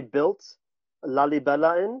that they built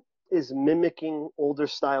Lalibela in is mimicking older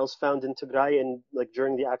styles found in Tigray and like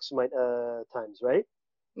during the Aksumite times, right?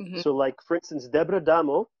 Mm-hmm. So, like for instance, Debre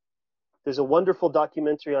Damo. There's a wonderful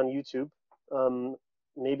documentary on YouTube.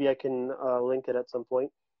 Maybe I can link it at some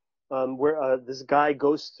point. Where this guy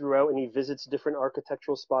goes throughout and he visits different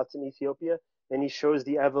architectural spots in Ethiopia, and he shows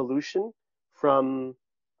the evolution from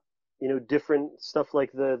different stuff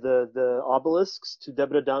like the obelisks to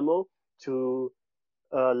Debre Damo to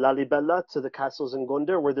Lalibela to the castles in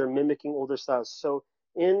Gondar, where they're mimicking older styles. So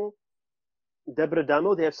in Debre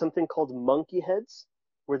Damo, they have something called monkey heads,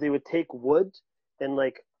 where they would take wood and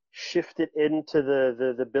like shift it into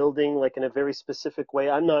the building like in a very specific way.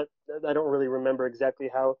 I don't really remember exactly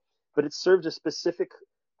how, but it served a specific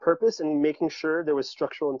purpose in making sure there was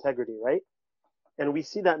structural integrity, right? And we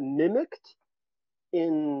see that mimicked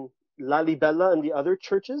in Lalibela and the other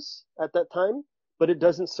churches at that time, but it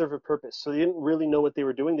doesn't serve a purpose. So they didn't really know what they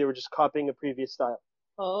were doing. They were just copying a previous style.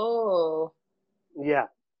 Oh. Yeah.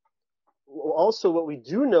 Also, what we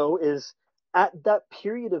do know is at that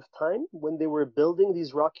period of time when they were building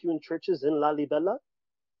these rock-hewn churches in Lalibela,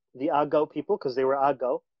 the Agau people, because they were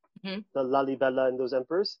Agau, Mm-hmm. the Lalibela and those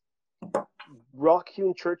emperors,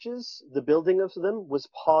 rock-hewn churches, the building of them was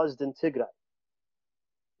paused in Tigray.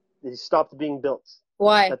 They stopped being built.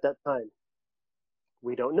 Why? at that time?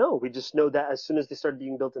 We don't know. We just know that as soon as they started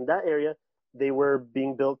being built in that area, they were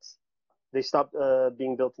being built. They stopped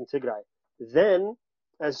being built in Tigray. Then,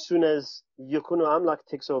 as soon as Yukunu Amlak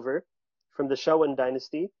takes over from the Shawan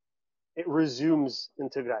dynasty, it resumes in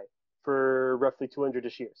Tigray for roughly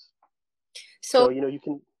 200-ish years. So, So you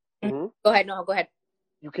can go ahead. No, go ahead.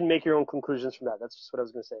 you can make your own conclusions from that. That's just what I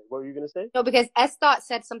was going to say. What were you going to say? No, because Estot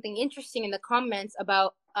said something interesting in the comments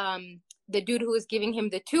about the dude who was giving him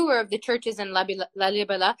the tour of the churches in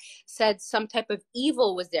Lalibela said some type of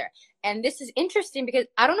evil was there. And this is interesting because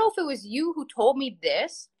I don't know if it was you who told me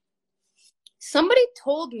this. Somebody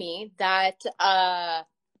told me that oh,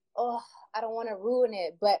 I don't want to ruin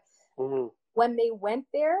it, but when they went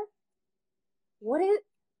there, what is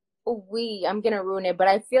I'm gonna ruin it, but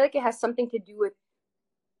I feel like it has something to do with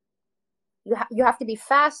you have to be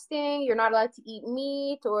fasting, you're not allowed to eat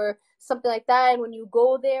meat or something like that. And when you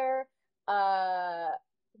go there,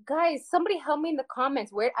 guys, somebody help me in the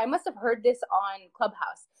comments. Where I must have heard this on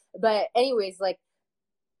Clubhouse, but anyways, like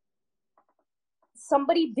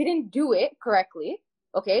somebody didn't do it correctly.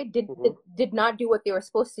 Okay, did not do what they were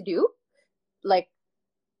supposed to do. Like,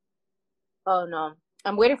 oh no,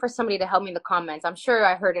 I'm waiting for somebody to help me in the comments. I'm sure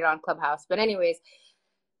I heard it on Clubhouse, but anyways,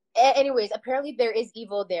 apparently there is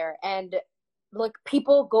evil there, and like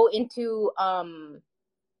people go into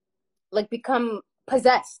like become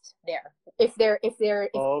possessed there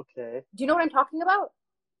Okay. do you know what I'm talking about?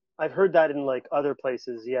 I've heard that in like other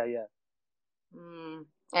places. Yeah, yeah. But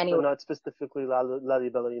Anyway. not specifically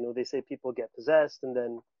Lalibela. They say people get possessed and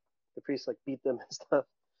then the priests like beat them and stuff.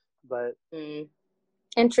 But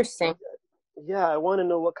Interesting. yeah, I want to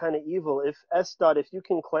know what kind of evil. If S dot, if you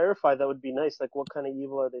can clarify, that would be nice. Like, what kind of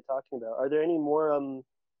evil are they talking about? Are there any more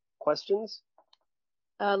questions?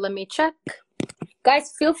 Let me check.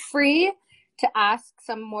 Guys, feel free to ask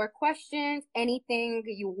some more questions. Anything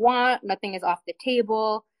you want. Nothing is off the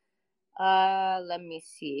table. Let me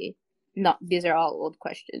see. No, these are all old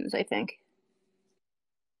questions, I think.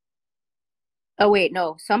 Oh wait,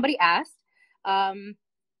 no. Somebody asked,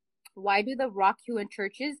 why do the rock hewn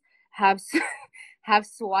churches have have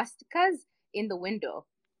swastikas in the window?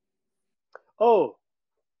 Oh,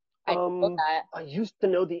 I know that. I used to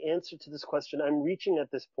know the answer to this question. I'm reaching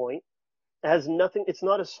at this point. It has nothing. It's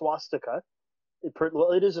not a swastika.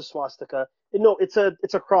 Well, it is a swastika. No, it's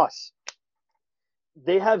a cross.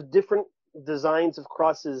 They have different designs of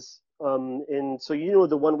crosses. So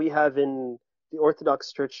the one we have in the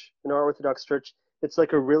Orthodox Church, in our Orthodox Church, it's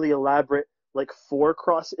like a really elaborate like four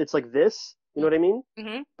cross. It's like this. You know what I mean?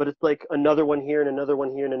 Mm-hmm. But it's like another one here and another one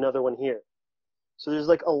here and another one here. So there's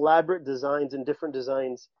like elaborate designs and different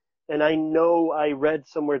designs. And I know I read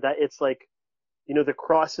somewhere that it's like, the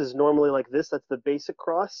cross is normally like this. That's the basic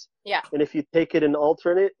cross. Yeah. And if you take it and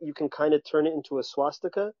alter it, you can kind of turn it into a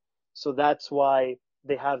swastika. So that's why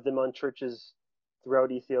they have them on churches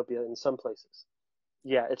throughout Ethiopia in some places.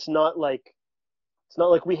 Yeah, it's not like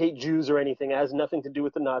we hate Jews or anything. It has nothing to do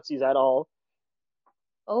with the Nazis at all.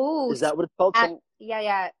 Oh, Is that what it's called?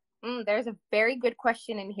 yeah. There's a very good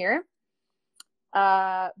question in here.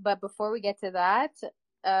 But before we get to that,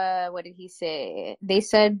 what did he say? They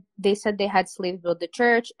said they had slaves build the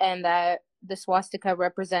church, and that the swastika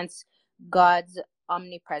represents God's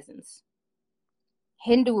omnipresence.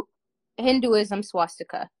 Hinduism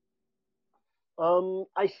swastika.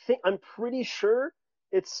 I'm pretty sure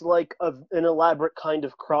it's like an elaborate kind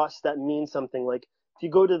of cross that means something. Like if you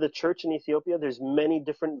go to the church in Ethiopia, there's many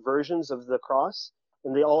different versions of the cross,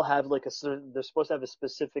 and they all have like they're supposed to have a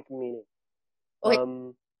specific meaning.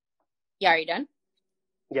 Okay. Yeah, are you done?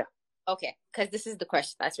 Yeah. Okay, because this is the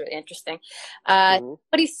question that's really interesting.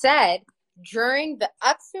 Somebody said during the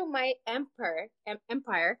Aksumite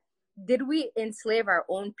Empire, did we enslave our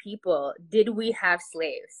own people? Did we have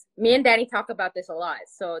slaves? Me and Danny talk about this a lot,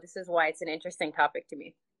 so this is why it's an interesting topic to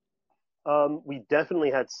me. We definitely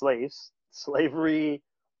had slaves. Slavery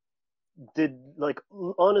did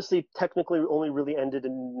honestly technically only really ended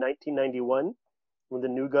in 1991 when the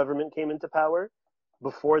new government came into power.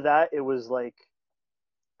 Before that, it was like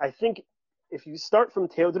I think if you start from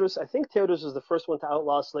Theodorus, I think Theodorus was the first one to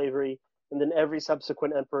outlaw slavery, and then every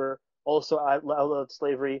subsequent emperor also outlawed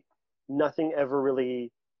slavery. Nothing ever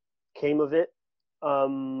really came of it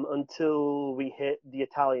until we hit the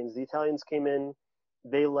Italians. The Italians came in,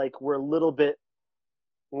 they were a little bit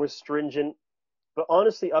more stringent, but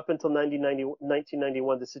honestly, up until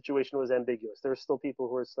 1991, the situation was ambiguous. There were still people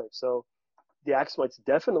who were slaves. So the Axumites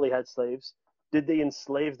definitely had slaves. Did they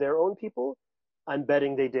enslave their own people? I'm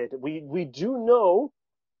betting they did. We do know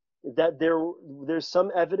that there's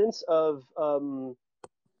some evidence of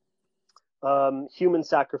human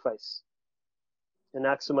sacrifice. in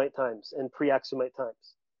Aksumite times and pre-Aksumite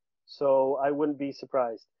times. So I wouldn't be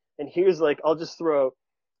surprised. And here's like, I'll just throw,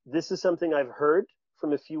 this is something I've heard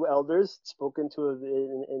from a few elders, spoken to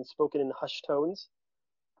and spoken in hushed tones,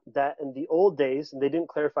 that in the old days, and they didn't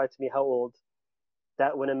clarify to me how old,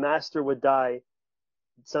 that when a master would die,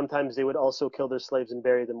 sometimes they would also kill their slaves and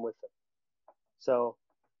bury them with them. So,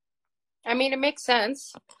 I mean, it makes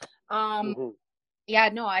sense. Um, mhm, yeah,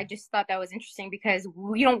 no, I just thought that was interesting because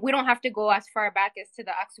we don't have to go as far back as to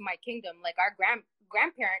the Aksumite kingdom. Like our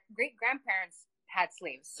great grandparents had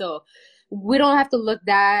slaves, so we don't have to look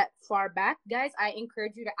that far back, guys. I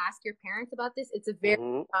encourage you to ask your parents about this. It's a very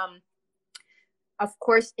mhm, of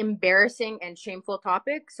course embarrassing and shameful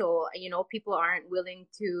topic, so people aren't willing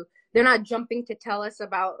to, they're not jumping to tell us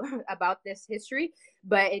about about this history,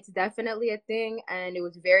 but it's definitely a thing and it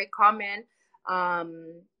was very common.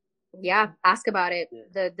 um yeah, ask about it.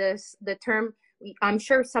 yeah, The term, I'm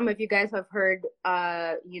sure some of you guys have heard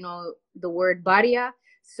the word baria,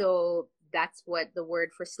 so that's what the word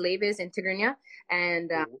for slave is in Tigrinya. And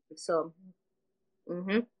mhm, so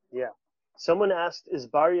mm-hmm. yeah. Someone asked, is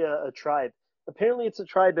Baria a tribe? Apparently, it's a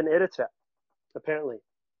tribe in Eritrea. Apparently,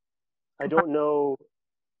 I don't know.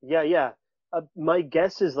 Yeah, yeah. My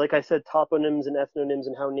guess is, like I said, toponyms and ethnonyms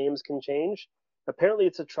and how names can change. Apparently,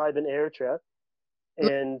 it's a tribe in Eritrea,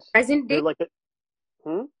 and present they're day like a.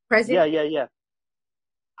 Hmm? Yeah, present yeah, yeah.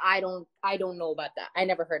 I don't know about that. I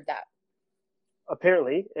never heard that.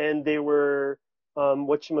 Apparently, and they were,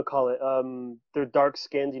 what you call it? They're dark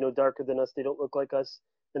skinned, darker than us. They don't look like us,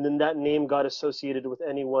 and then that name got associated with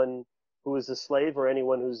anyone who was a slave or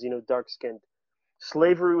anyone who's dark skinned.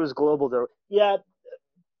 Slavery was global, though. Yeah,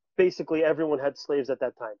 basically everyone had slaves at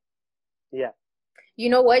that time. Yeah. You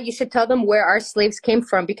know what? You should tell them where our slaves came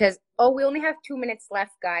from because we only have 2 minutes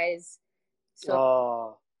left, guys. So,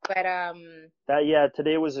 Oh, but that yeah.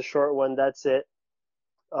 Today was a short one. That's it.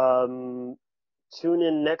 Um, Tune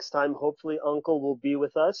in next time. Hopefully, Uncle will be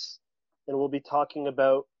with us, and we'll be talking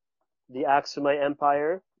about the Aksumite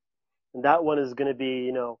Empire. And that one is going to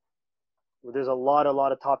be, there's a lot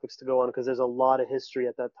of topics to go on because there's a lot of history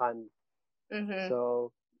at that time. mm-hmm.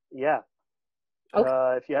 So, yeah.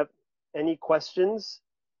 Okay. If you have any questions,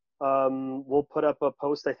 we'll put up a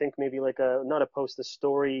post. I think maybe like not a post, a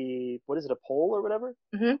story. What is it? A poll or whatever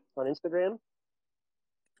Mm-hmm. on Instagram.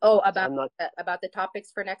 Oh, So I'm not. about the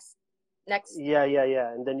topics for next. Yeah, yeah,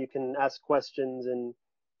 yeah. And then you can ask questions, and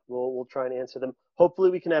we'll try and answer them. Hopefully,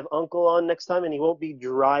 we can have Uncle on next time, and he won't be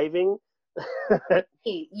driving.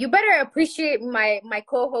 Hey, you better appreciate my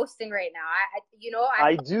co-hosting right now. I'm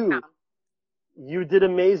I do. down. You did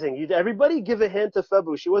amazing. Everybody give a hand to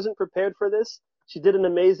Febu. She wasn't prepared for this. She did an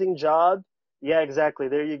amazing job. Yeah, exactly.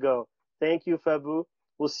 There you go. Thank you, Febu.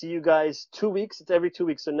 We'll see you guys 2 weeks. It's every 2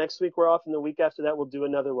 weeks. So next week we're off, and the week after that we'll do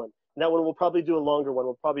another one. And that one we'll probably do a longer one.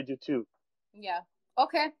 We'll probably do two. Yeah.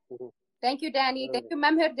 Okay. Mhm. Thank you, Danny. Thank Alrighty. you,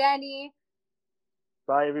 Memher Danny.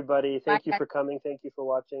 Bye, everybody. Bye, Thank you guys. for coming. Thank you for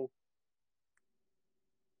watching.